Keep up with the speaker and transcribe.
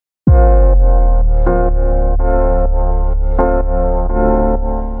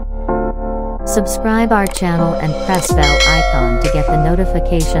Subscribe our channel and press bell icon to get the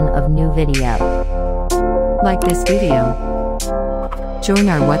notification of new video. Like this video. Join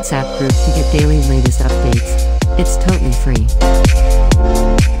our WhatsApp group to get daily latest updates. It's totally free.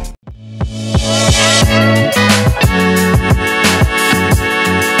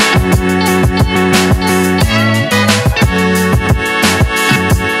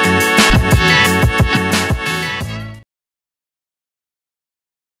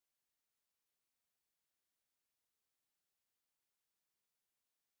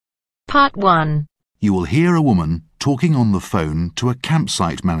 Part 1. You will hear a woman talking on the phone to a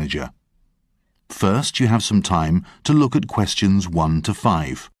campsite manager. First, you have some time to look at questions 1 to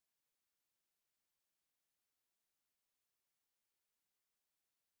 5.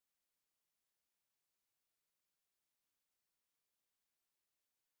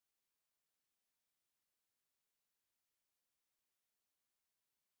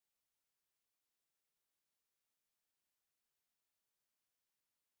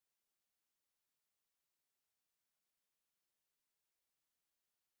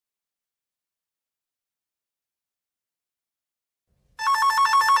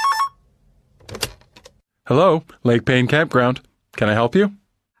 Hello, Lake Payne Campground. Can I help you?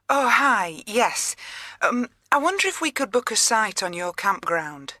 Oh, hi, yes. I wonder if we could book a site on your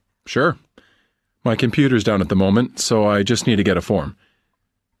campground. Sure. My computer's down at the moment, so I just need to get a form.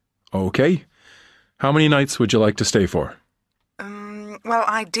 Okay. How many nights would you like to stay for? Well,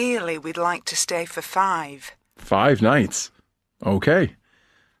 ideally, we'd like to stay for 5. 5 nights. Okay.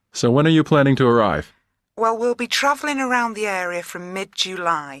 So when are you planning to arrive? Well, we'll be travelling around the area from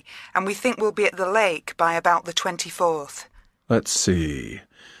mid-July, and we think we'll be at the lake by about the 24th. Let's see.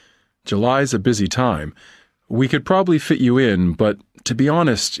 July's a busy time. We could probably fit you in, but to be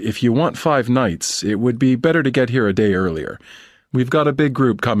honest, if you want 5 nights, it would be better to get here a day earlier. We've got a big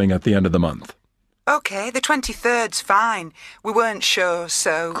group coming at the end of the month. OK, the 23rd's fine. We weren't sure,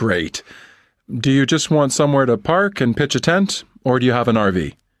 so... Great. Do you just want somewhere to park and pitch a tent, or do you have an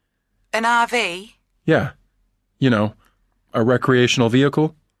RV? An RV? Yeah. You know, a recreational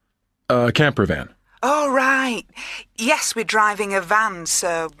vehicle? A camper van. Oh, right. Yes, we're driving a van,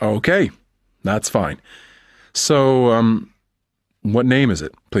 so... Okay, that's fine. So, what name is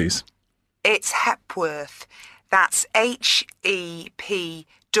it, please? It's Hepworth. That's Hepworth.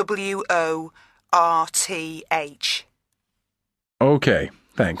 Okay,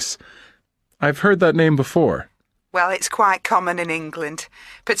 thanks. I've heard that name before. Well, it's quite common in England,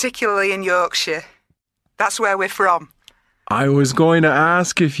 particularly in Yorkshire. That's where we're from. I was going to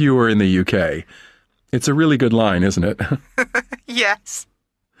ask if you were in the UK. It's a really good line, isn't it? Yes.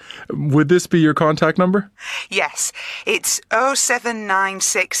 Would this be your contact number? Yes, it's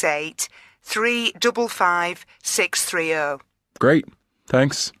 07968 355 630. Great,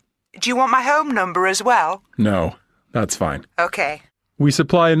 thanks. Do you want my home number as well? No, that's fine. OK. We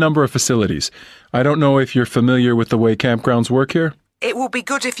supply a number of facilities. I don't know if you're familiar with the way campgrounds work here? It would be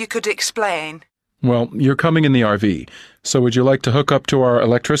good if you could explain. Well, you're coming in the RV, so would you like to hook up to our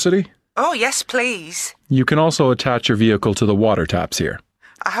electricity? Oh, yes, please. You can also attach your vehicle to the water taps here.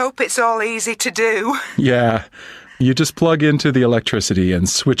 I hope it's all easy to do. Yeah, you just plug into the electricity and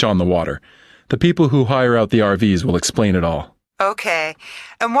switch on the water. The people who hire out the RVs will explain it all. OK.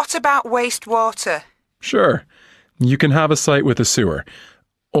 And what about wastewater? Sure. You can have a site with a sewer.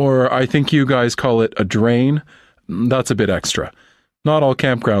 Or I think you guys call it a drain. That's a bit extra. Not all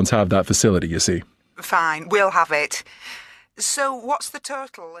campgrounds have that facility, you see. Fine, we'll have it. So what's the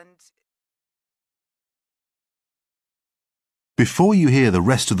total and... Before you hear the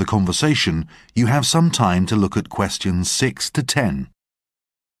rest of the conversation, you have some time to look at questions 6 to 10.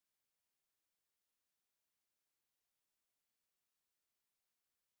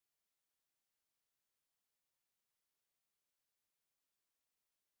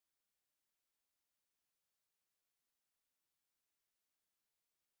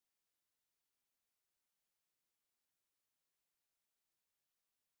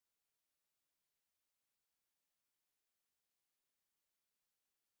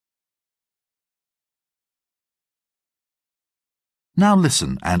 Now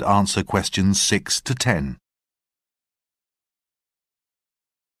listen and answer questions 6 to 10.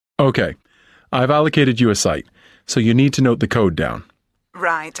 Okay, I've allocated you a site, so you need to note the code down.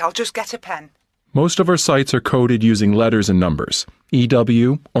 Right, I'll just get a pen. Most of our sites are coded using letters and numbers,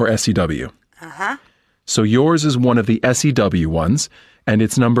 EW or SEW. Uh-huh. So yours is one of the SEW ones, and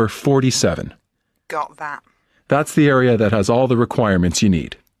it's number 47. Got that. That's the area that has all the requirements you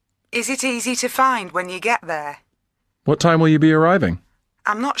need. Is it easy to find when you get there? What time will you be arriving?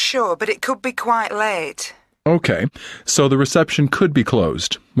 I'm not sure, but it could be quite late. Okay, so the reception could be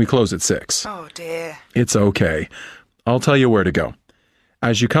closed. We close at 6. Oh dear. It's okay. I'll tell you where to go.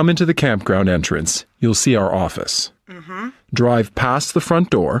 As you come into the campground entrance, you'll see our office. Drive past the front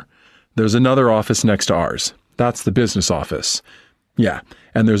door. There's another office next to ours. That's the business office. Yeah,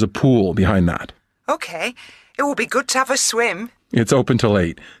 and there's a pool behind that. Okay, it will be good to have a swim. It's open till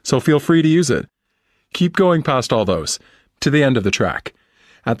 8, so feel free to use it. Keep going past all those, to the end of the track.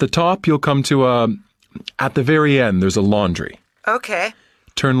 At the top, you'll come to at the very end, there's a laundry. Okay.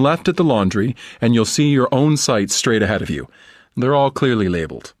 Turn left at the laundry, and you'll see your own sites straight ahead of you. They're all clearly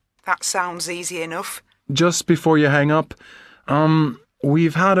labeled. That sounds easy enough. Just before you hang up,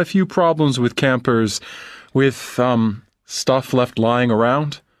 we've had a few problems with campers with, stuff left lying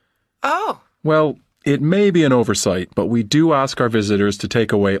around. Oh. Well, it may be an oversight, but we do ask our visitors to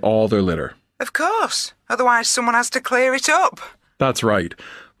take away all their litter. Of course. Otherwise someone has to clear it up. That's right.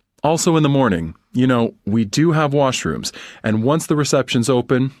 Also in the morning, we do have washrooms, and once the reception's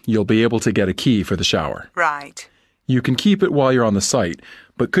open, you'll be able to get a key for the shower. Right. You can keep it while you're on the site,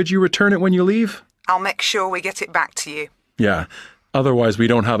 but could you return it when you leave? I'll make sure we get it back to you. Yeah, otherwise we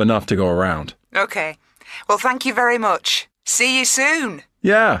don't have enough to go around. Okay. Well, thank you very much. See you soon.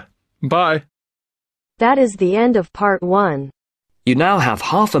 Yeah, bye. That is the end of part 1. You now have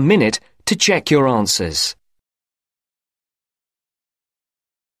half a minute to check your answers.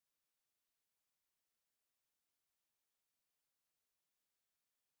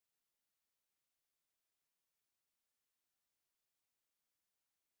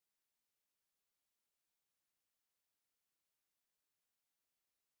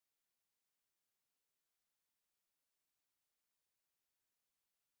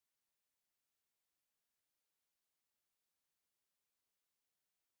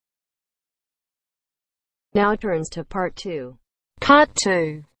 Now turns to part 2. Part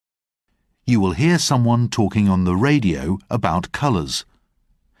 2. You will hear someone talking on the radio about colours.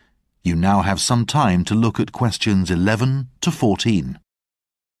 You now have some time to look at questions 11 to 14.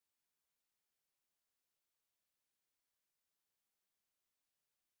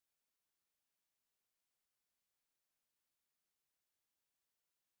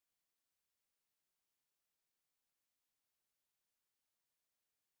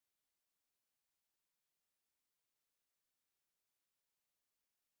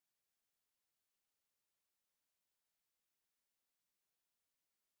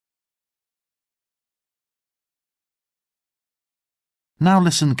 Now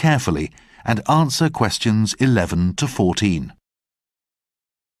listen carefully and answer questions 11 to 14.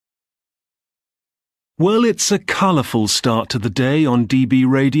 Well, it's a colourful start to the day on DB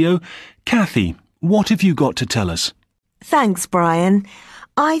Radio. Kathy, what have you got to tell us? Thanks, Brian.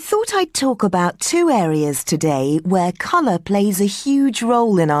 I thought I'd talk about 2 areas today where colour plays a huge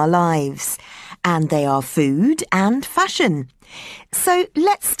role in our lives, and they are food and fashion. So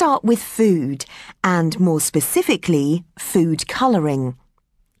let's start with food, and more specifically, food colouring.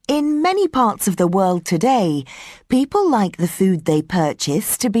 In many parts of the world today, people like the food they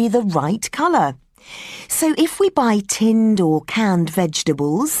purchase to be the right colour. So if we buy tinned or canned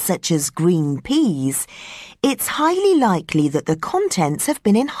vegetables, such as green peas, it's highly likely that the contents have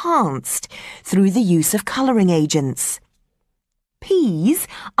been enhanced through the use of colouring agents. Peas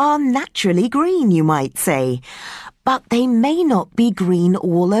are naturally green, you might say, but they may not be green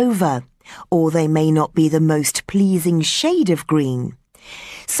all over, or they may not be the most pleasing shade of green.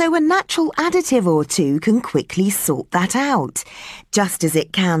 So a natural additive or two can quickly sort that out, just as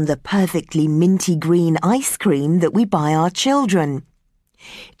it can the perfectly minty green ice cream that we buy our children.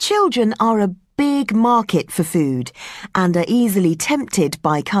 Children are a big market for food and are easily tempted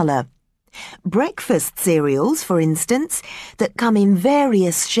by colour. Breakfast cereals, for instance, that come in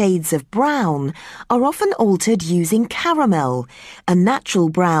various shades of brown, are often altered using caramel, a natural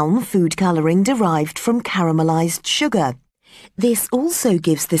brown food colouring derived from caramelised sugar. This also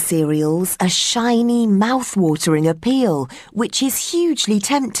gives the cereals a shiny, mouth-watering appeal, which is hugely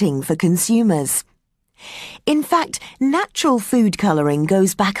tempting for consumers. In fact, natural food colouring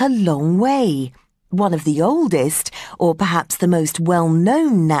goes back a long way. One of the oldest, or perhaps the most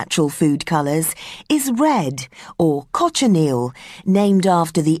well-known natural food colours, is red, or cochineal, named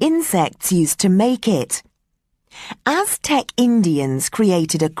after the insects used to make it. Aztec Indians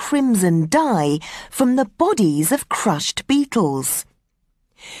created a crimson dye from the bodies of crushed beetles.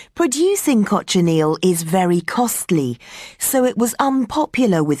 Producing cochineal is very costly, so it was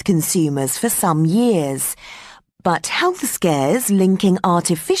unpopular with consumers for some years. But health scares linking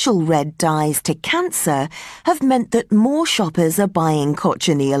artificial red dyes to cancer have meant that more shoppers are buying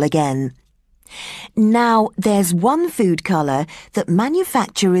cochineal again. Now, there's one food colour that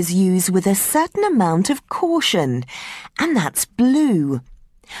manufacturers use with a certain amount of caution, and that's blue.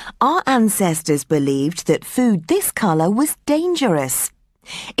 Our ancestors believed that food this colour was dangerous.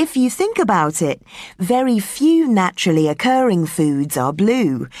 If you think about it, very few naturally occurring foods are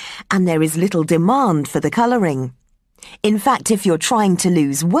blue, and there is little demand for the colouring. In fact, if you're trying to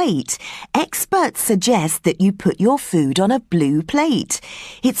lose weight, experts suggest that you put your food on a blue plate.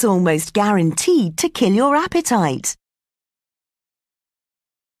 It's almost guaranteed to kill your appetite.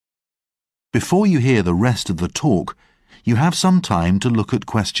 Before you hear the rest of the talk, you have some time to look at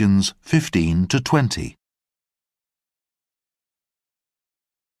questions 15 to 20.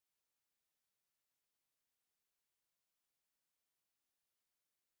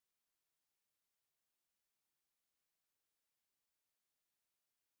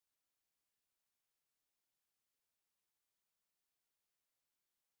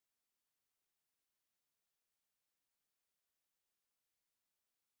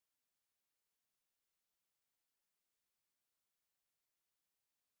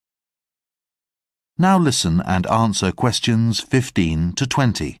 Now listen and answer questions 15 to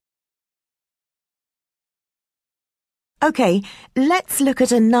 20. OK, let's look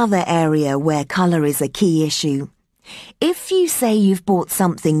at another area where colour is a key issue. If you say you've bought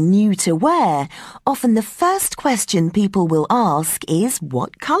something new to wear, often the first question people will ask is,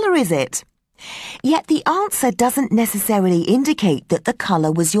 what colour is it? Yet the answer doesn't necessarily indicate that the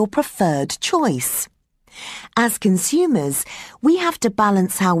colour was your preferred choice. As consumers, we have to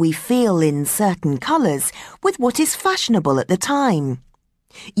balance how we feel in certain colours with what is fashionable at the time.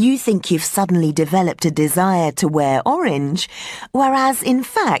 You think you've suddenly developed a desire to wear orange, whereas in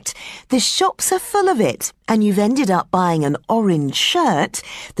fact the shops are full of it and you've ended up buying an orange shirt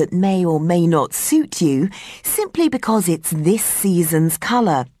that may or may not suit you simply because it's this season's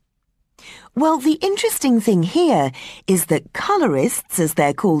colour. Well, the interesting thing here is that colourists, as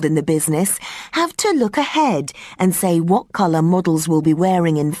they're called in the business, have to look ahead and say what colour models will be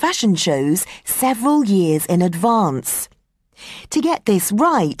wearing in fashion shows several years in advance. To get this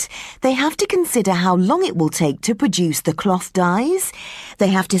right, they have to consider how long it will take to produce the cloth dyes, they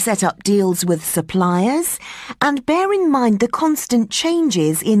have to set up deals with suppliers, and bear in mind the constant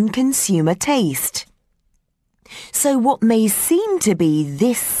changes in consumer taste. So what may seem to be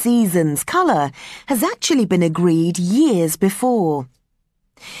this season's colour has actually been agreed years before.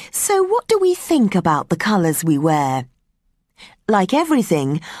 So what do we think about the colours we wear? Like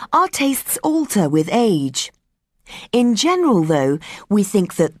everything, our tastes alter with age. In general, though, we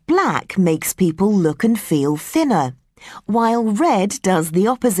think that black makes people look and feel thinner, while red does the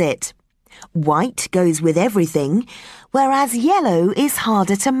opposite. White goes with everything, whereas yellow is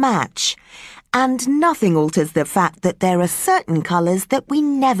harder to match. And nothing alters the fact that there are certain colours that we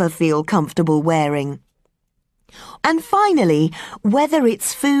never feel comfortable wearing. And finally, whether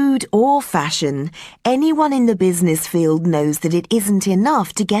it's food or fashion, anyone in the business field knows that it isn't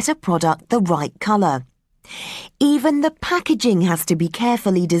enough to get a product the right colour. Even the packaging has to be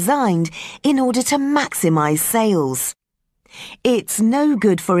carefully designed in order to maximise sales. It's no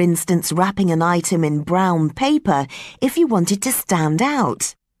good, for instance, wrapping an item in brown paper if you want it to stand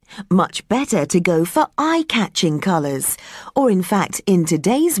out. Much better to go for eye-catching colours, or in fact, in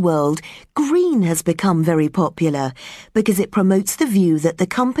today's world, green has become very popular because it promotes the view that the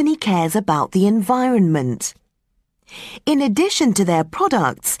company cares about the environment. In addition to their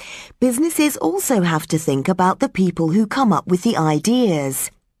products, businesses also have to think about the people who come up with the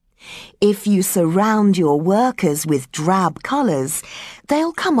ideas. If you surround your workers with drab colours,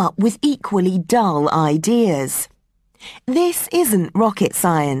 they'll come up with equally dull ideas. This isn't rocket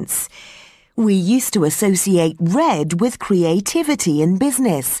science. We used to associate red with creativity in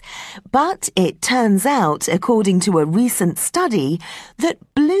business, but it turns out, according to a recent study, that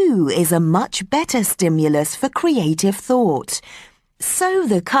blue is a much better stimulus for creative thought. So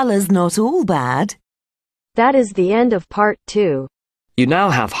the colour's not all bad. That is the end of part 2. You now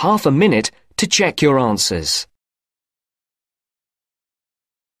have half a minute to check your answers.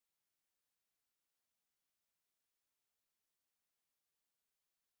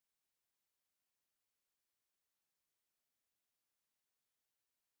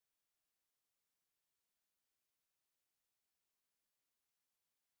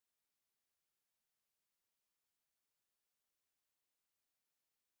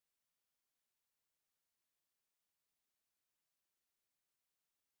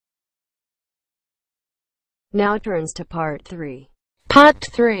 Now turns to part 3. Part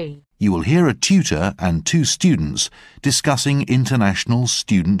 3. You will hear a tutor and 2 students discussing international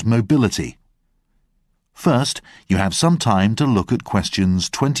student mobility. First, you have some time to look at questions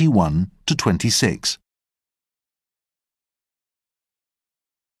 21 to 26.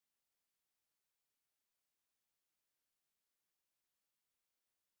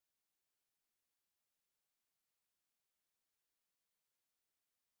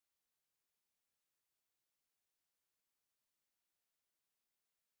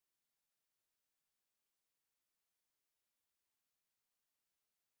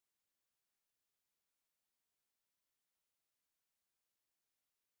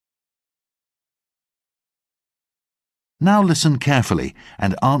 Now listen carefully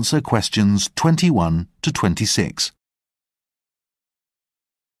and answer questions 21 to 26.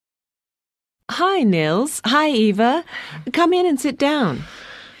 Hi, Nils. Hi, Eva. Come in and sit down.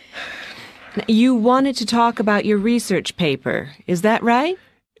 You wanted to talk about your research paper, is that right?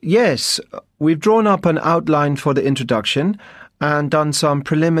 Yes, we've drawn up an outline for the introduction and done some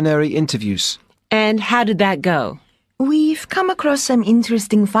preliminary interviews. And how did that go? We've come across some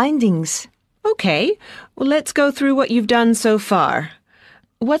interesting findings. Okay, well, let's go through what you've done so far.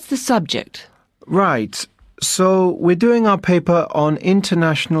 What's the subject? Right, so we're doing our paper on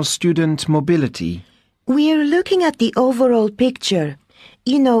international student mobility. We're looking at the overall picture.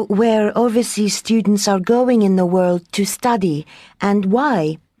 You know, where overseas students are going in the world to study and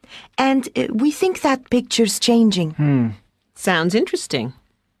why. And we think that picture's changing. Sounds interesting.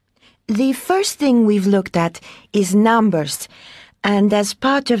 The first thing we've looked at is numbers. And as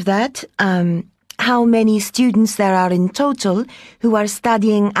part of that, how many students there are in total who are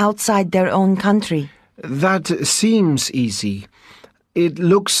studying outside their own country. That seems easy. It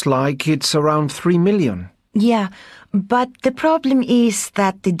looks like it's around 3 million. Yeah, but the problem is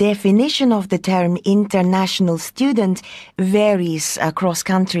that the definition of the term international student varies across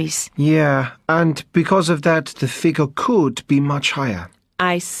countries. Yeah, and because of that, the figure could be much higher.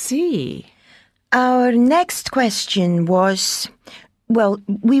 I see. Our next question was, well,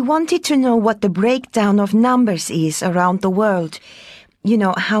 we wanted to know what the breakdown of numbers is around the world. You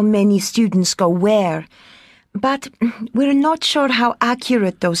know, how many students go where. But we're not sure how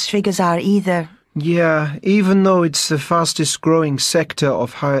accurate those figures are either. Yeah, even though it's the fastest growing sector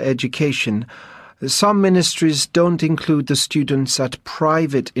of higher education, some ministries don't include the students at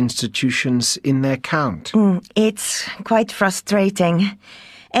private institutions in their count. It's quite frustrating.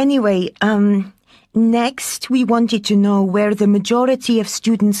 Anyway, next we wanted to know where the majority of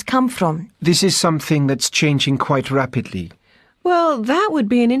students come from. This is something that's changing quite rapidly. Well, that would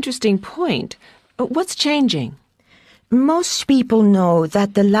be an interesting point. What's changing? Most people know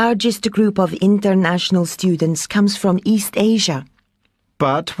that the largest group of international students comes from East Asia.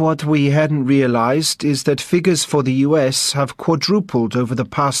 But what we hadn't realized is that figures for the US have quadrupled over the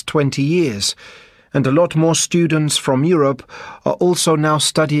past 20 years, and a lot more students from Europe are also now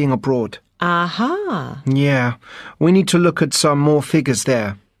studying abroad. Aha! Yeah, we need to look at some more figures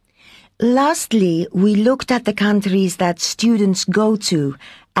there. Lastly, we looked at the countries that students go to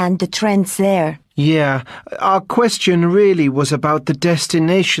and the trends there. Yeah, our question really was about the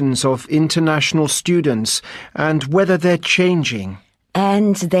destinations of international students and whether they're changing.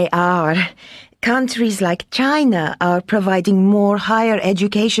 And they are. Countries like China are providing more higher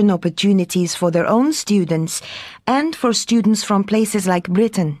education opportunities for their own students and for students from places like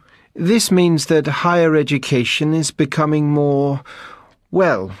Britain. This means that higher education is becoming more,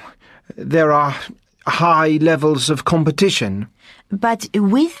 well, there are high levels of competition. But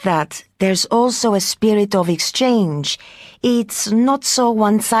with that, there's also a spirit of exchange. It's not so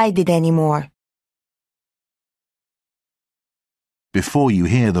one-sided anymore. Before you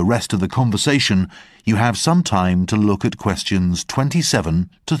hear the rest of the conversation, you have some time to look at questions 27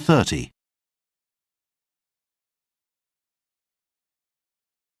 to 30.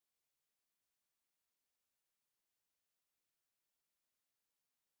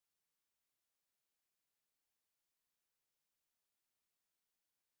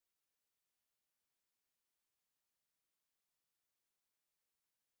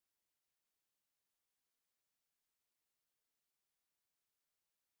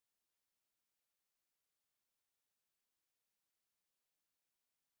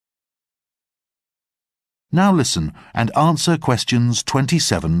 Now listen and answer questions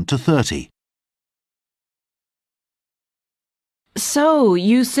 27 to 30. So,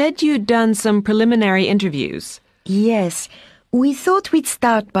 you said you'd done some preliminary interviews. Yes, we thought we'd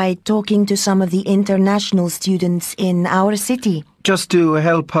start by talking to some of the international students in our city. Just to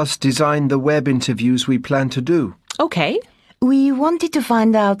help us design the web interviews we plan to do. Okay. We wanted to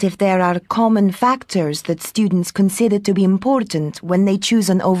find out if there are common factors that students consider to be important when they choose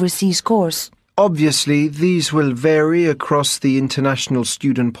an overseas course. Obviously, these will vary across the international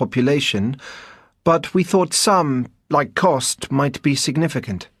student population, but we thought some, like cost, might be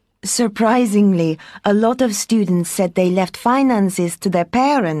significant. Surprisingly, a lot of students said they left finances to their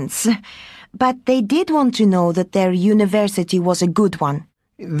parents, but they did want to know that their university was a good one.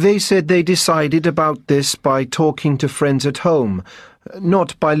 They said they decided about this by talking to friends at home,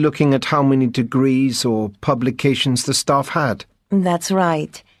 not by looking at how many degrees or publications the staff had. That's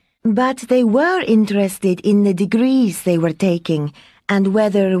right. But they were interested in the degrees they were taking and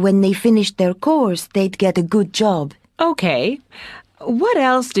whether when they finished their course they'd get a good job. Okay. What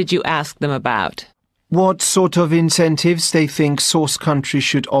else did you ask them about? What sort of incentives they think source countries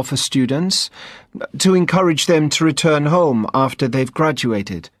should offer students to encourage them to return home after they've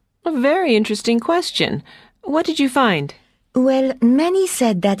graduated. A very interesting question. What did you find? Well, many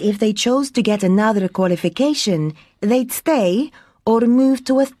said that if they chose to get another qualification, they'd stay or move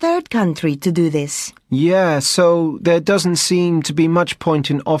to a third country to do this. Yeah, so there doesn't seem to be much point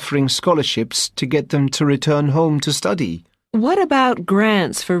in offering scholarships to get them to return home to study. What about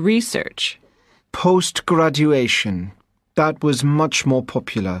grants for research? Post-graduation. That was much more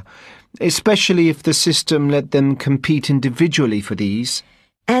popular, especially if the system let them compete individually for these.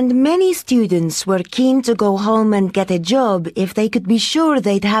 And many students were keen to go home and get a job if they could be sure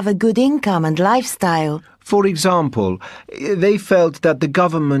they'd have a good income and lifestyle. For example, they felt that the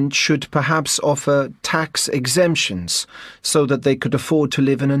government should perhaps offer tax exemptions so that they could afford to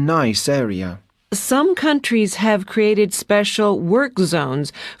live in a nice area. Some countries have created special work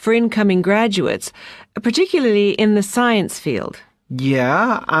zones for incoming graduates, particularly in the science field.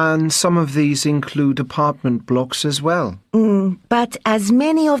 Yeah, and some of these include apartment blocks as well. But as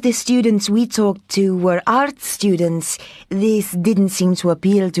many of the students we talked to were art students, this didn't seem to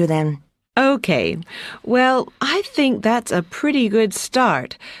appeal to them. Okay, well, I think that's a pretty good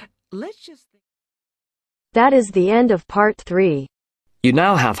start. Let's just... That is the end of part 3. You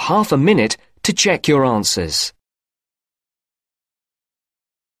now have half a minute to check your answers.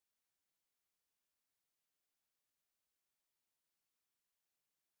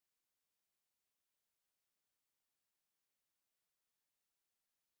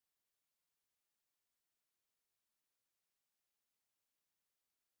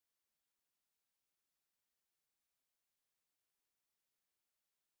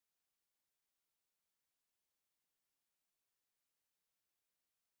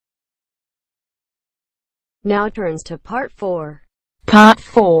 Now turns to part 4. Part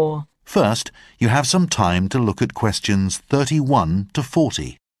 4. First, you have some time to look at questions 31 to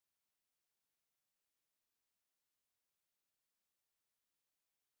 40.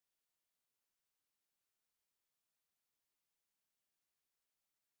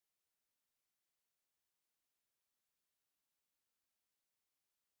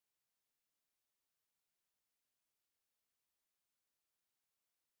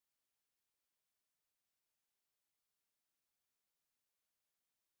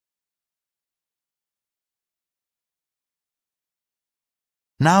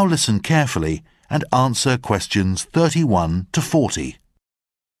 Now listen carefully and answer questions 31 to 40.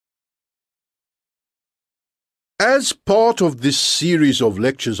 As part of this series of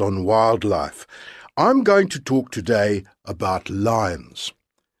lectures on wildlife, I'm going to talk today about lions,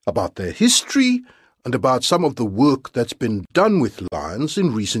 about their history and about some of the work that's been done with lions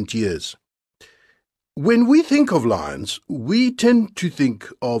in recent years. When we think of lions, we tend to think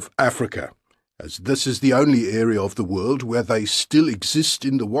of Africa, as this is the only area of the world where they still exist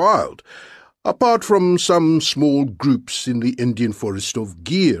in the wild, apart from some small groups in the Indian forest of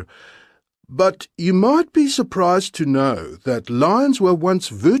Gir. But you might be surprised to know that lions were once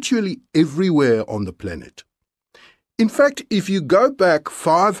virtually everywhere on the planet. In fact, if you go back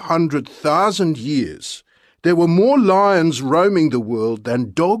 500,000 years, there were more lions roaming the world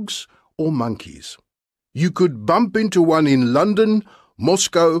than dogs or monkeys. You could bump into one in London,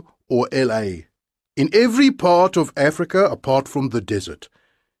 Moscow, or LA. In every part of Africa apart from the desert.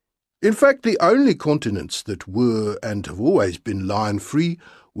 In fact, the only continents that were and have always been lion-free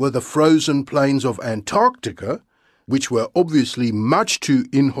were the frozen plains of Antarctica, which were obviously much too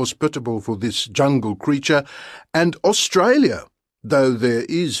inhospitable for this jungle creature, and Australia, though there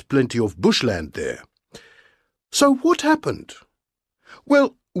is plenty of bushland there. So what happened?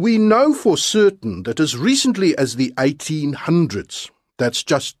 Well, we know for certain that as recently as the 1800s, that's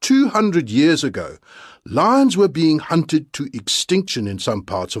just 200 years ago, lions were being hunted to extinction in some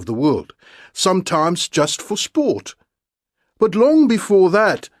parts of the world, sometimes just for sport. But long before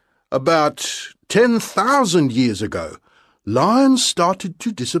that, about 10,000 years ago, lions started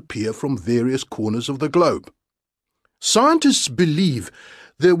to disappear from various corners of the globe. Scientists believe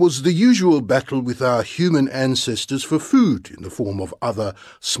there was the usual battle with our human ancestors for food in the form of other,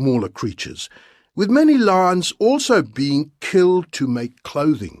 smaller creatures, with many lions also being killed to make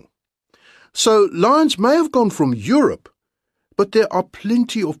clothing. So lions may have gone from Europe, but there are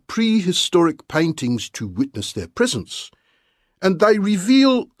plenty of prehistoric paintings to witness their presence, and they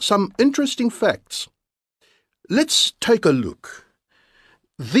reveal some interesting facts. Let's take a look.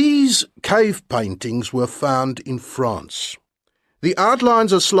 These cave paintings were found in France. The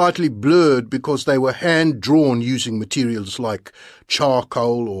outlines are slightly blurred because they were hand-drawn using materials like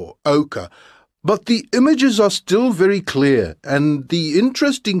charcoal or ochre, but the images are still very clear, and the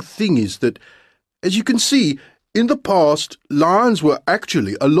interesting thing is that, as you can see, in the past, lions were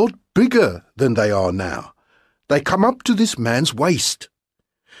actually a lot bigger than they are now. They come up to this man's waist.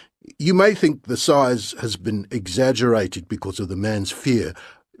 You may think the size has been exaggerated because of the man's fear,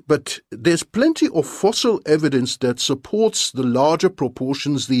 but there's plenty of fossil evidence that supports the larger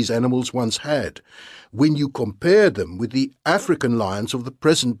proportions these animals once had, when you compare them with the African lions of the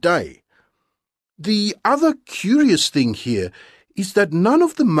present day. The other curious thing here is that none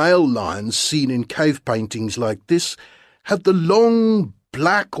of the male lions seen in cave paintings like this have the long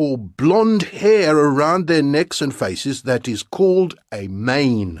black or blonde hair around their necks and faces that is called a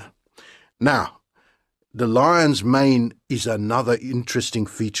mane. Now, the lion's mane is another interesting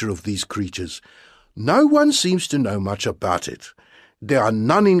feature of these creatures. No one seems to know much about it. There are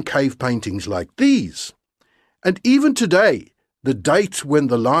none in cave paintings like these. And even today, the date when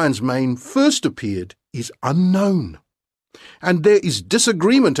the lion's mane first appeared is unknown. And there is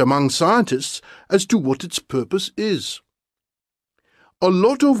disagreement among scientists as to what its purpose is. A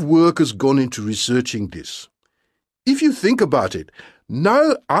lot of work has gone into researching this. If you think about it,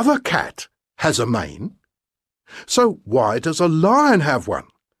 no other cat has a mane. So why does a lion have one?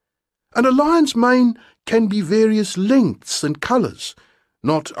 And a lion's mane can be various lengths and colours,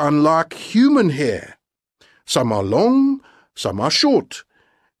 not unlike human hair. Some are long, some are short.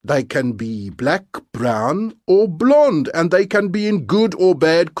 They can be black, brown, or blonde, and they can be in good or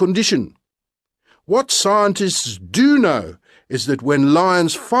bad condition. What scientists do know is that when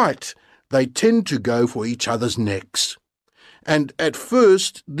lions fight, they tend to go for each other's necks. And at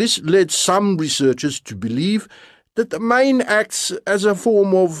first, this led some researchers to believe that the mane acts as a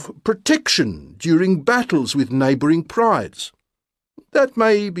form of protection during battles with neighbouring prides. That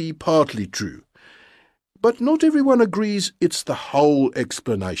may be partly true, but not everyone agrees it's the whole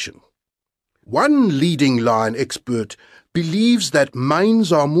explanation. One leading lion expert believes that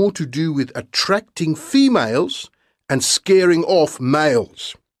manes are more to do with attracting females and scaring off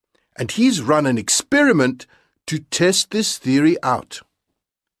males, and he's run an experiment to test this theory out.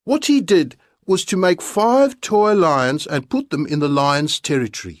 What he did was to make 5 toy lions and put them in the lion's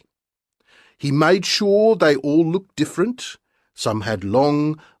territory. He made sure they all looked different. Some had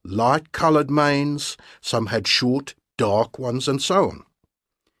long, light-coloured manes, some had short, dark ones, and so on.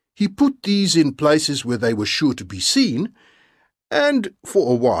 He put these in places where they were sure to be seen, and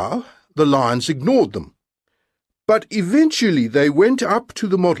for a while the lions ignored them. But eventually they went up to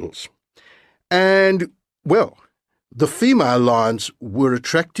the models, and, well, the female lions were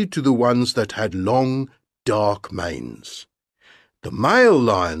attracted to the ones that had long, dark manes. The male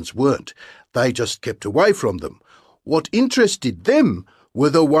lions weren't. They just kept away from them. What interested them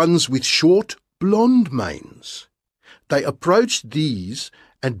were the ones with short, blonde manes. They approached these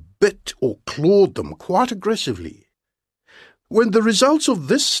and bit or clawed them quite aggressively. When the results of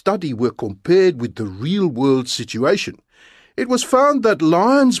this study were compared with the real-world situation, it was found that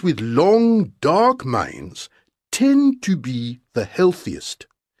lions with long, dark manes tend to be the healthiest,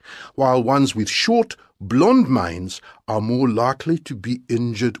 while ones with short, blonde manes are more likely to be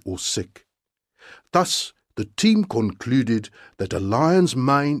injured or sick. Thus, the team concluded that a lion's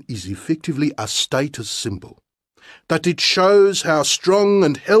mane is effectively a status symbol, that it shows how strong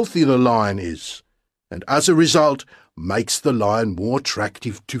and healthy the lion is, and as a result makes the lion more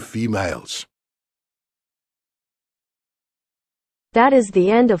attractive to females. That is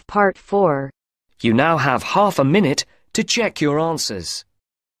the end of part 4. You now have half a minute to check your answers.